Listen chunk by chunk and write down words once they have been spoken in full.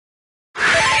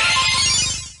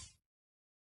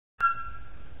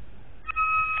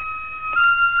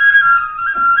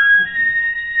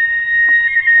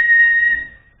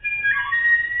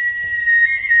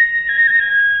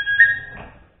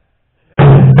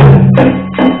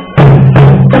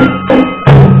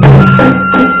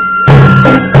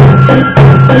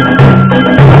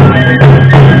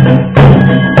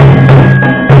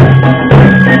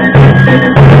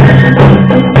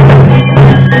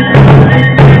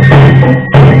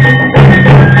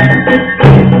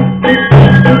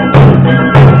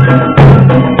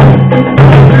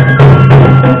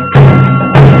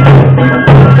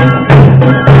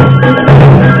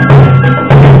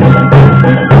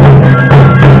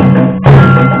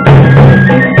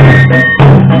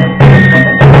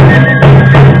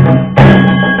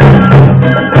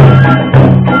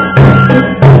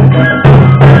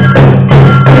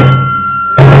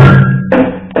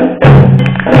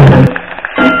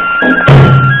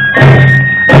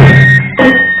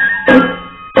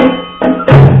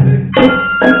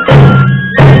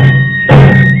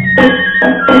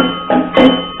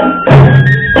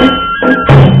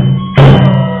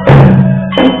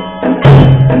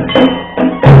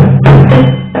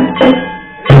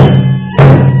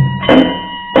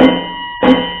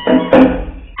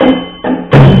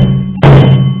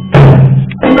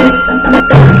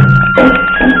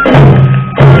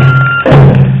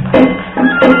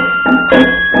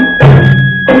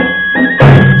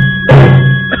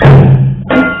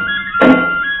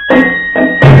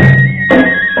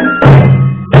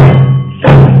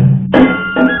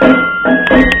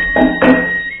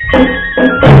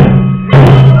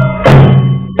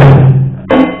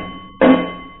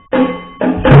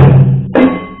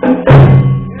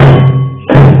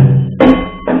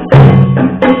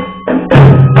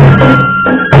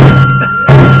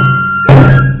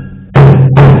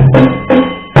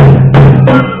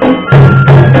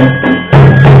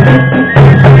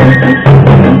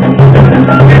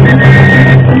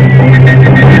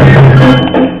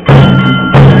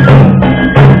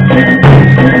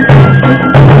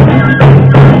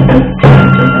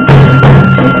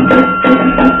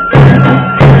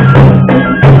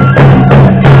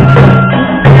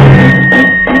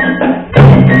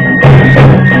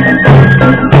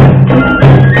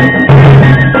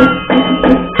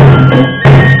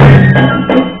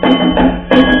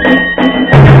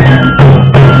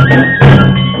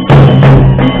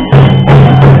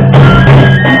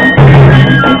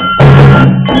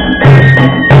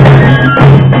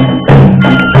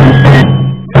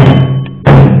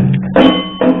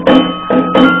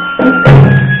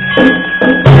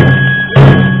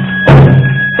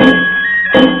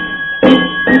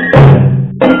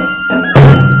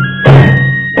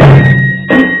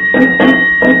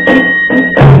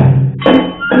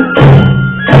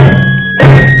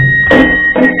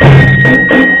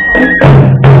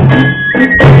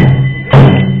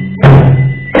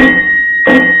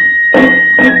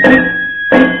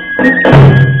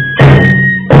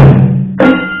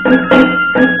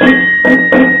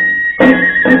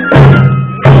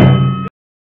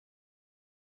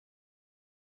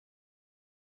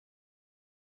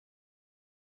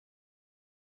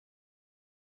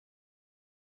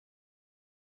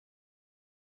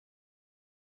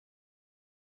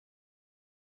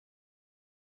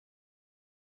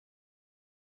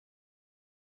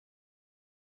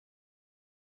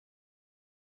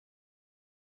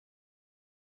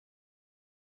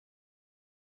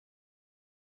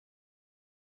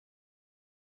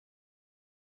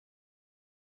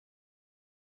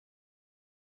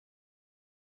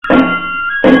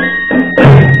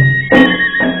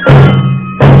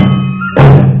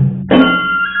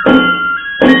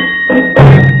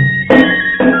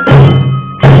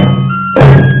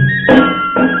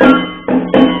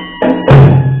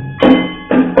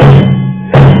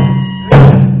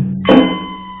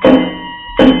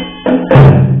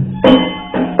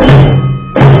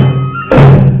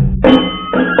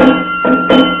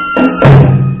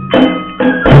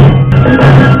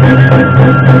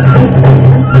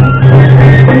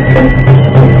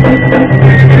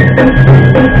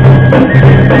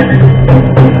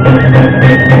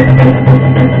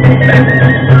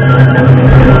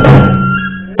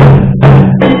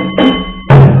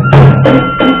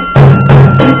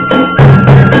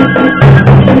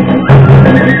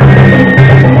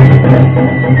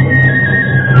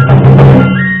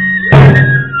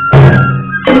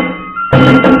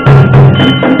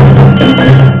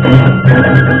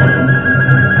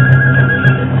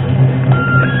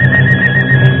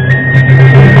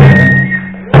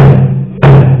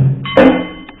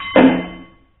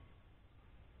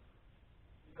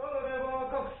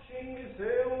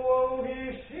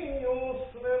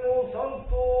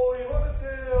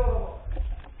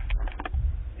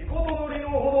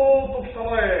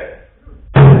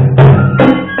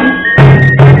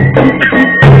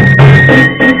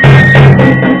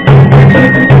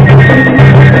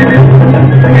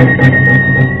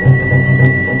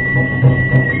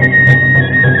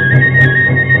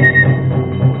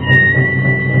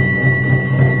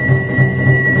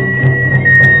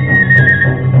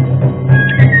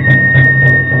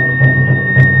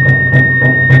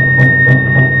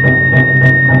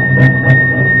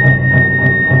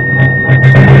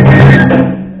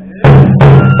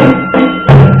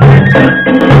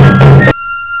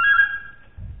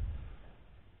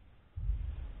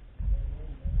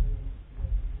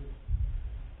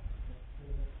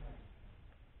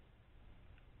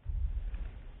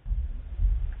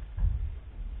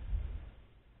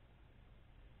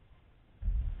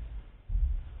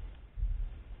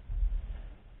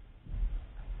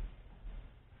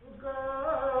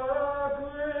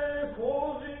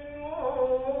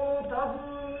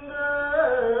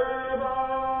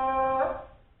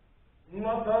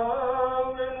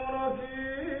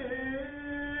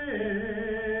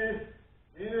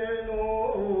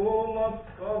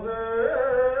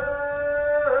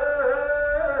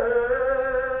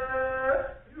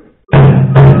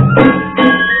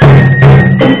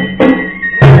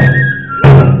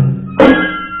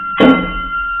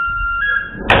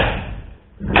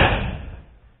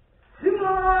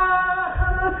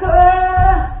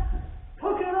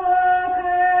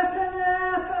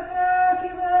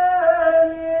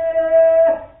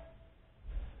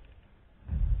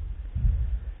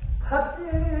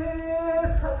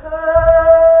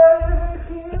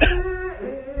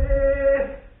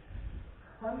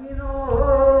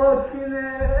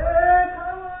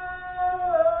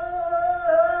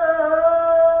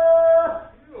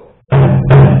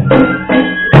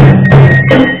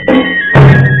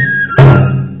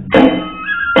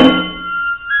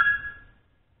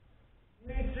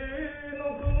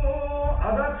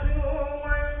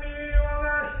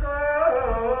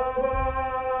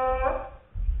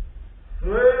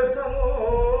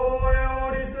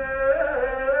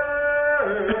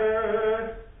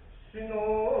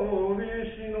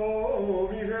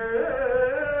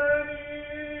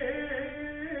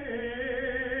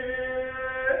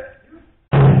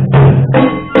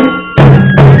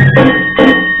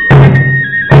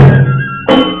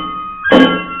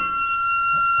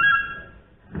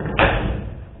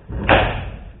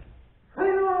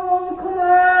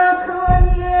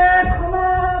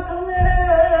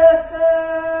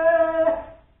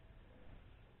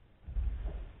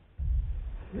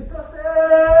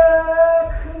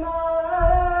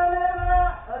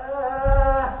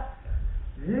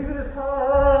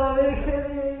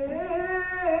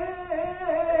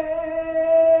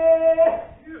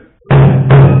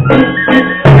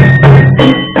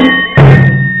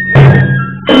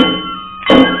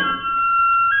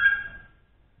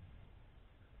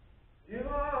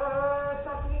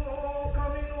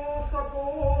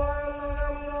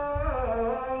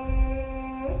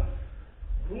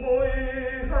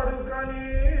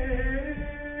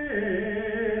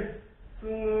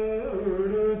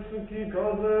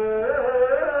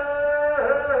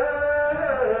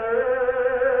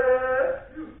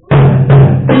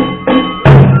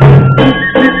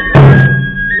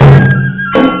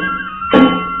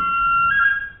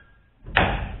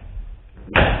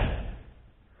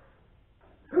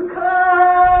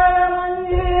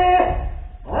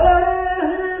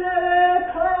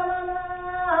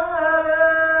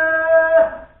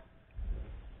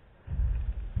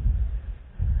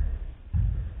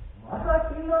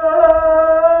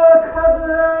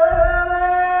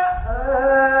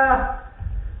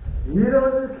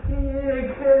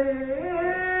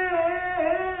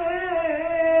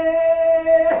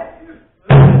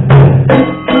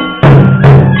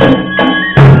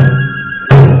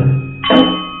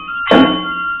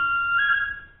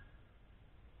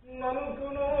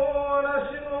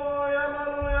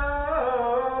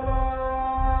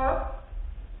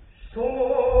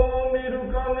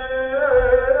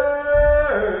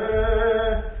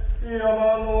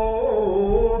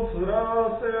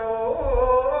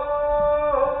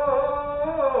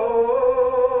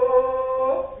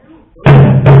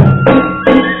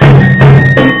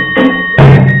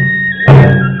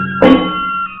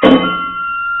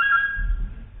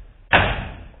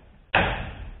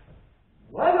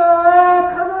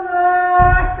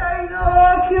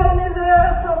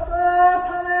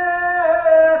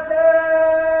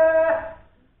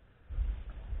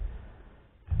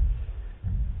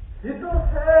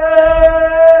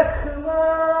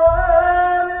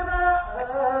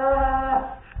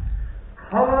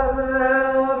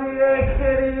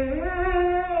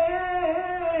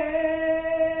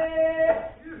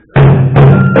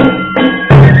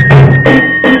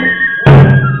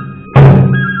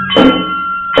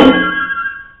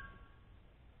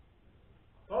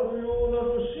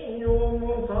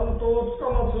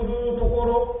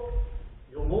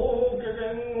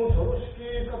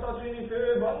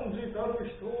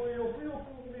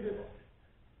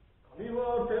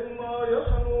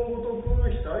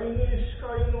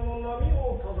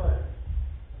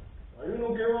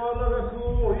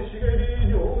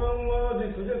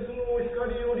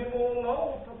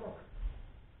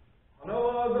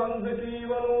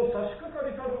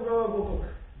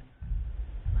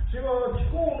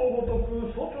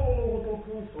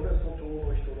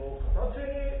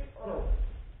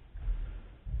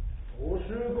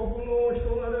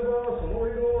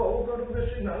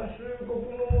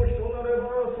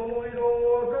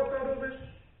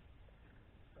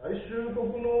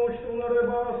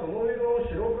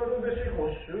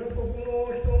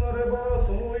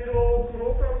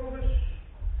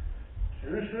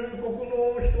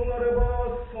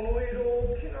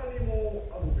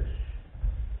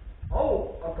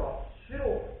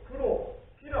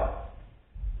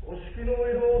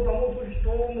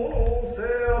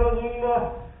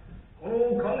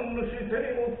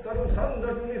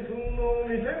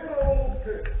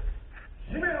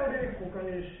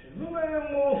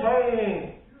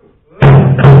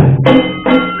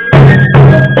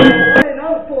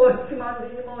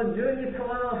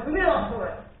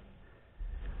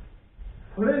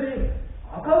それに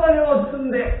赤金を積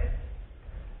んで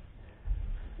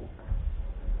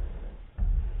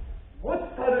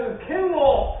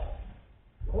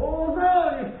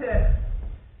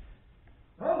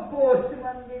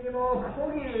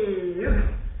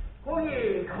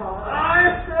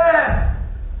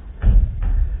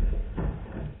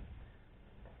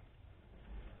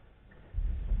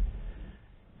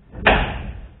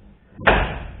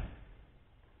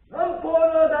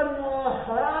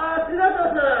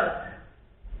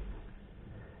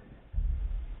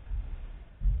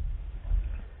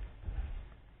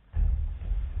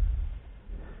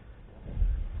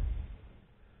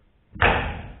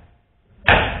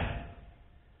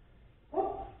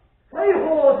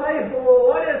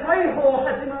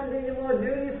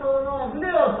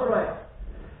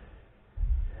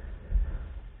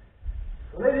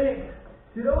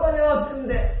白金を積ん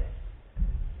で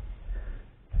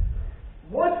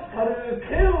持ちたる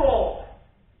剣を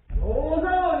大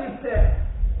竿にして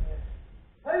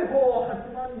大砲八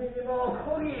幡寺にも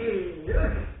漕ぎ行き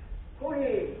漕ぎ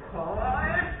返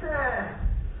して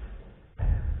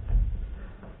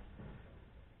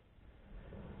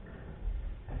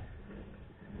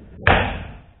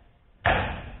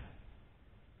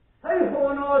大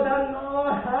砲の段の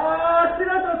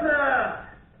柱とす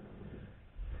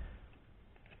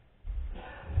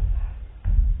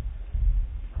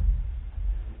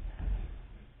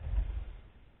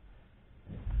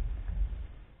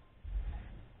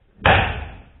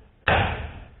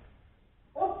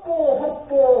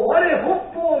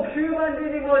9万里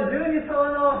にも12層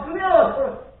の船を取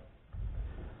る。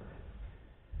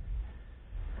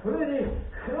それに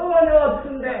黒金を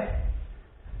積んで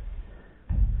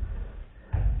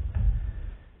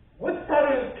持ちた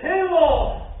る剣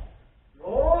を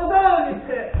大竿にし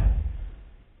て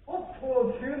北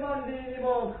方9万里に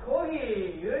も漕ぎ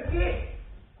行き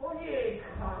漕ぎ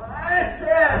返し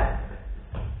て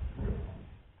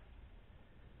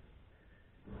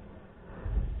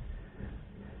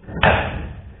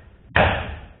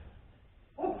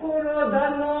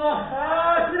段の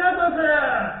柱とす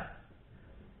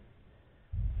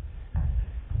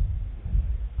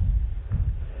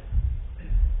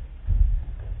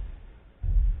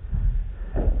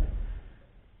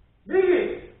右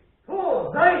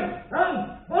東西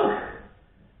南北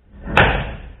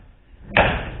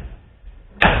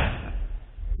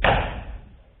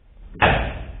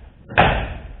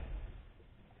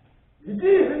一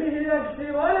踏み開き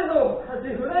し我ぞ勝ち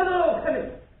船の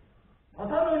神ま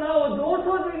たの名を同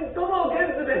祖人とも言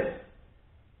ずべし。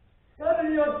しかる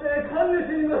によって神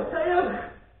主にも伝えよ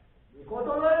く、御事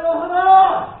の世ほど、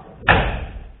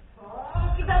そ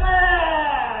うきため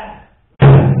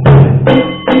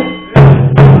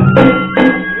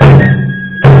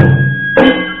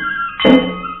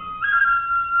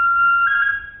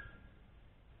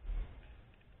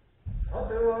さ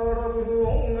ては荒ぶる御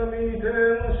神にて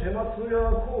の始末や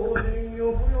後人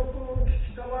よくよく聞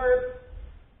きたまえ。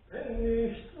天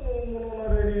に質の者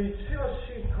なれり知や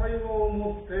し会話を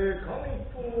もって神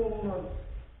となる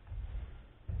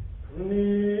国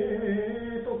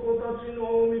床たち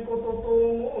の御事と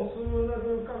申すな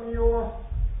る神よは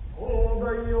この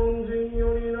第四陣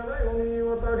より七世に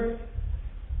わたり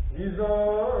いざ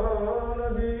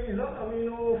なびいざなみ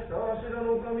の二柱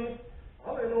の神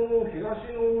雨の東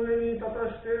の上に立た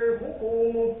して矛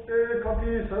をもってか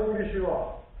き探りし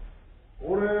は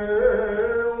これ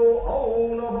を青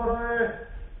海原へ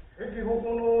碧穂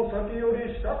の先よ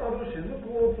り滴る雫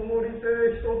を積もりて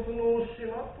一つの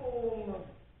島となる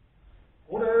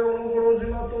これをのごろ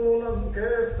島と名付け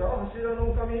二柱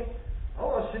の神淡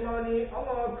島に天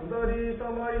下りた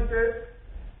まいて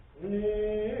国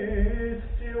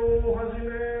土をはじ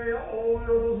めやも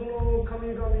よろずの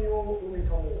神々を生み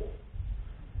たも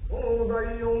この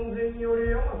第四陣より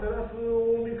天照らす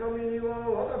大神には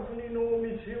我が国の道を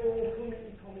踏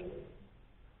みたも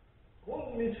今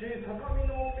日高み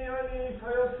の宮に絶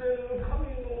やせぬ神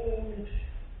の道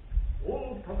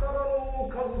御宝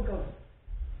の数々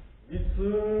いつ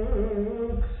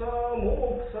草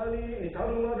も草に至る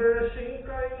まで深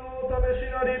海のためし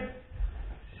なり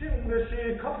神べ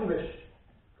し勝つべし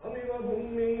神は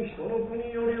文民人の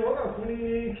国より我が国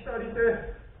に来たり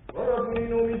て我が国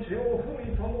の道を踏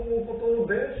みたもうこと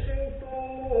伝心と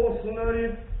申すな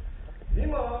り今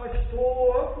人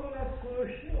を悪なす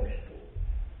日の人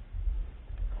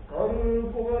かかる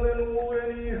黄金の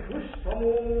上に伏したも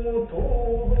東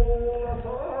道なさ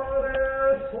れ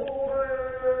それ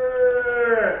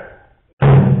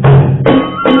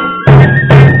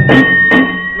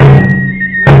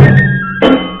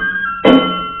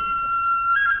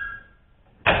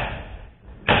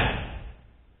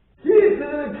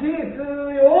キース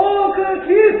よ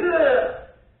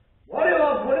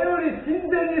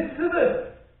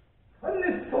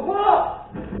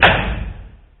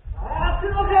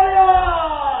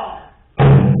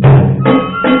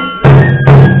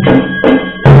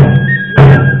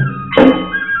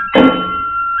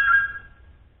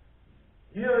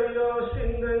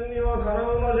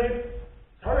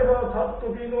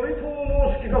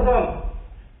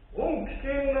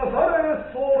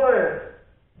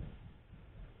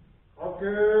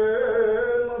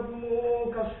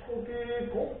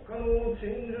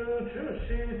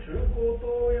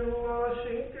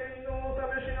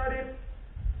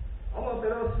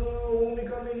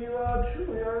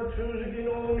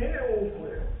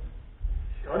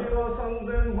完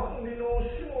全万里の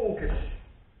死を消し、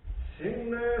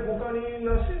神明他に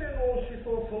なしねの始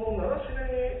祖そのならし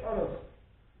ねにあらず、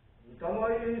御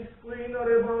霊救いな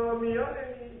れば宮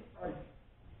根にあり、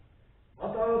ま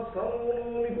た三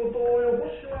王の御事をよこ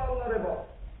しまなれば、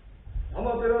天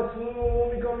照大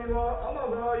神は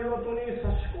天が岩戸に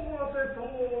差し込ませたも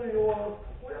のよは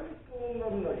常闇とな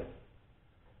るなり。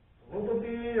その時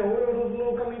八百万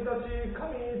の神たち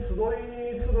神集い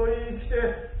に集い来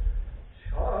て、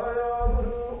力破る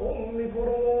御御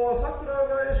頃の朝倉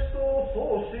返しと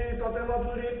創始立て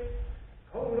祭り、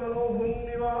神楽の分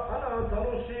には穴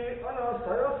楽し穴さ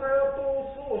やさやと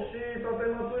創始立て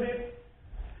祭り、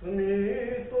罪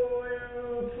とい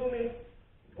う罪、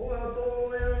戸賀と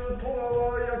いう戸賀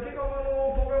は焼き釜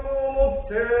の戸釜を持っ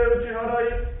て打ち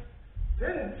払い、天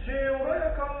地穏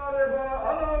やかなれば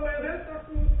穴めでた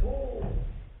くと、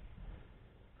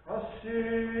かし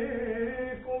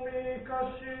こみか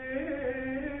し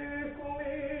こみ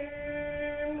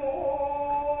申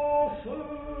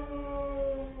す。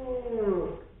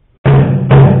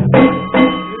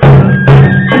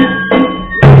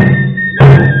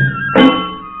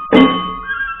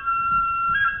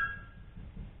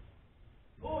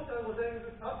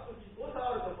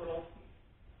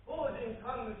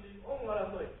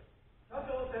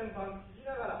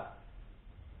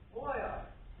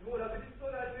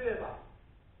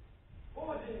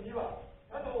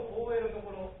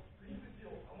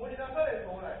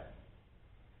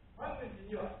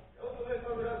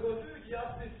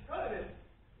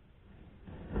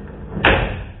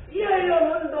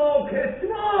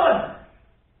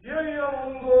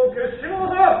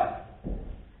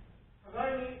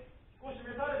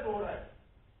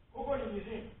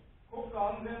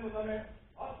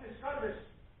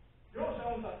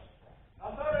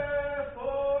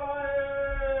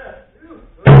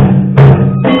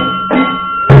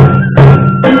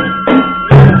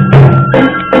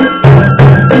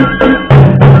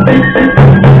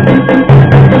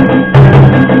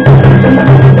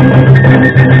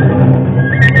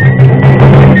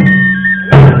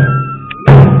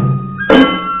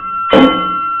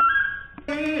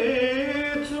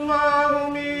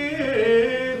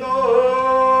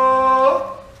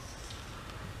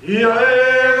いや